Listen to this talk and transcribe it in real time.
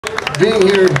being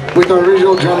here with our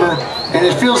original drummer, and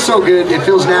it feels so good, it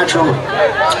feels natural.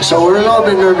 So we're a little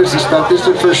bit nervous and stuff. This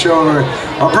is the first show of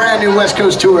our brand new West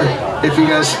Coast tour, if you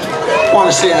guys want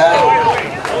to say that.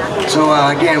 So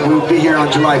again, we'll be here on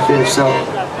July 5th, so.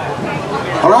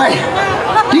 All right,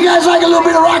 you guys like a little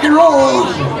bit of rock and roll?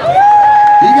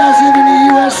 You guys live in the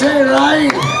USA,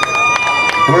 right?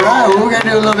 All right, well, we're gonna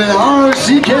do a little bit of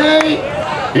R.O.C.K.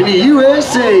 in the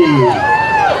USA.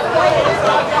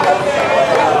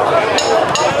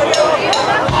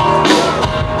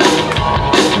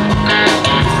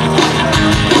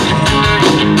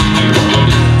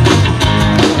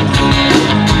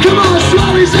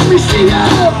 Let me see ya!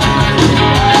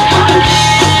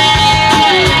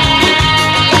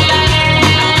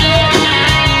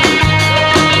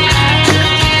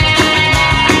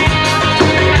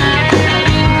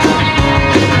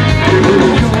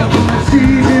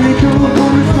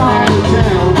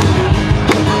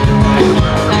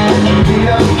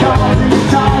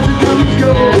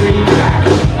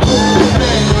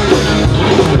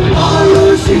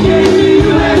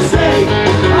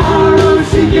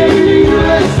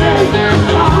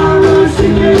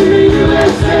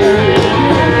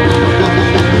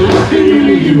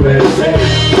 U.S.A.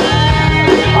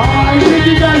 I think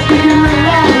you guys can get real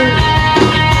loud.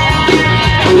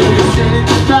 We say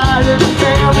goodbye to the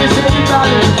family, say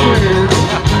goodbye to the friends.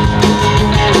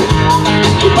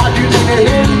 If I do need a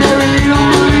hit and every little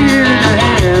money in the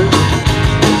hand.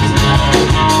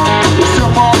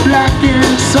 Some are black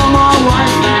and some are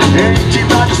white, and you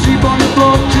about to sleep on the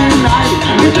floor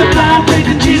tonight. With the blind faith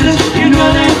in Jesus, you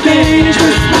know that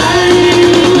dangerous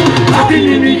night. Rockin'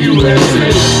 in the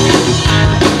USA.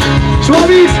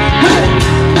 Swabbies, hey!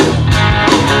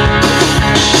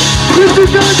 Mr.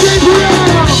 Dante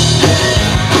Brown!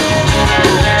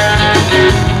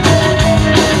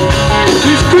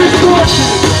 He's Chris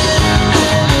Fortune!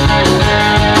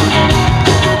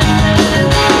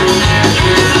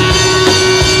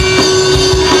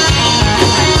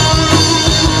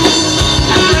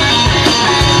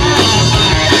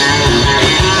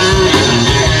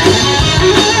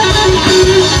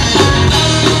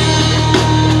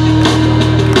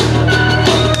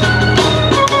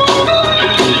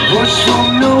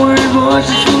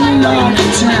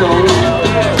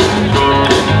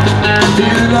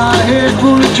 Fill our head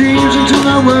full of dreams until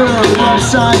our world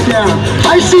upside down.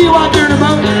 I see you out there in the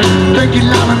boat, Becky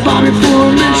Lime and Bobby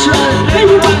Fullman shot.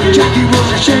 Jackie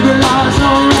Wilson, Shangri-La's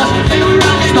on us.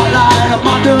 Spotlight of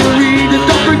Monterey, and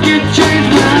don't forget James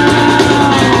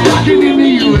Brown. Rockin' in the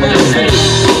USA.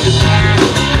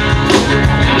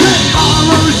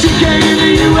 R.O.C.K. in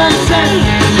the USA.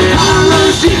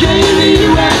 R.O.C.K. in the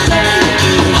USA.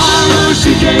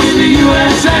 R.O.C.K. in the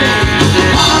USA.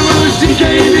 R.O.C.K.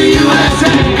 in the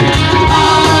USA.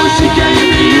 R.O.C.K.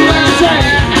 in the USA.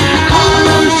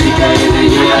 R.O.C.K. in the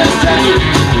USA.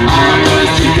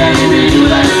 R.O.C.K. in the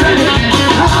USA.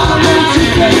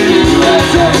 R.O.C.K. in the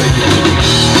USA.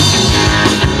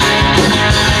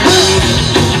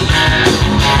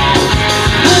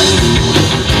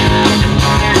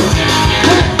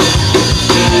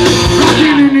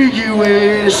 Rockin' in the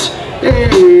USA.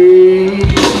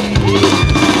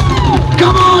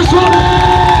 Come on, Swabbie!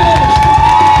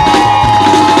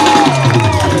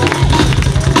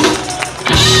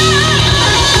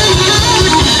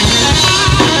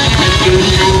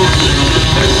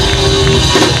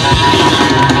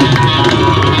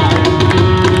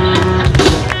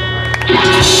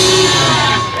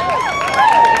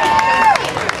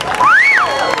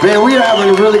 Man, we are having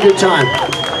a really good time.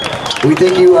 We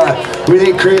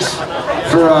thank Chris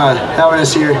for having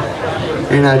us here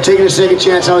and taking a second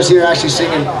chance. I was here actually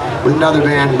singing with another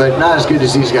band, but not as good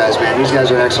as these guys, man. These guys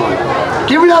are excellent.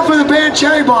 Give it up for the band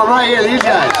Cherry Bomb right here, these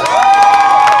guys.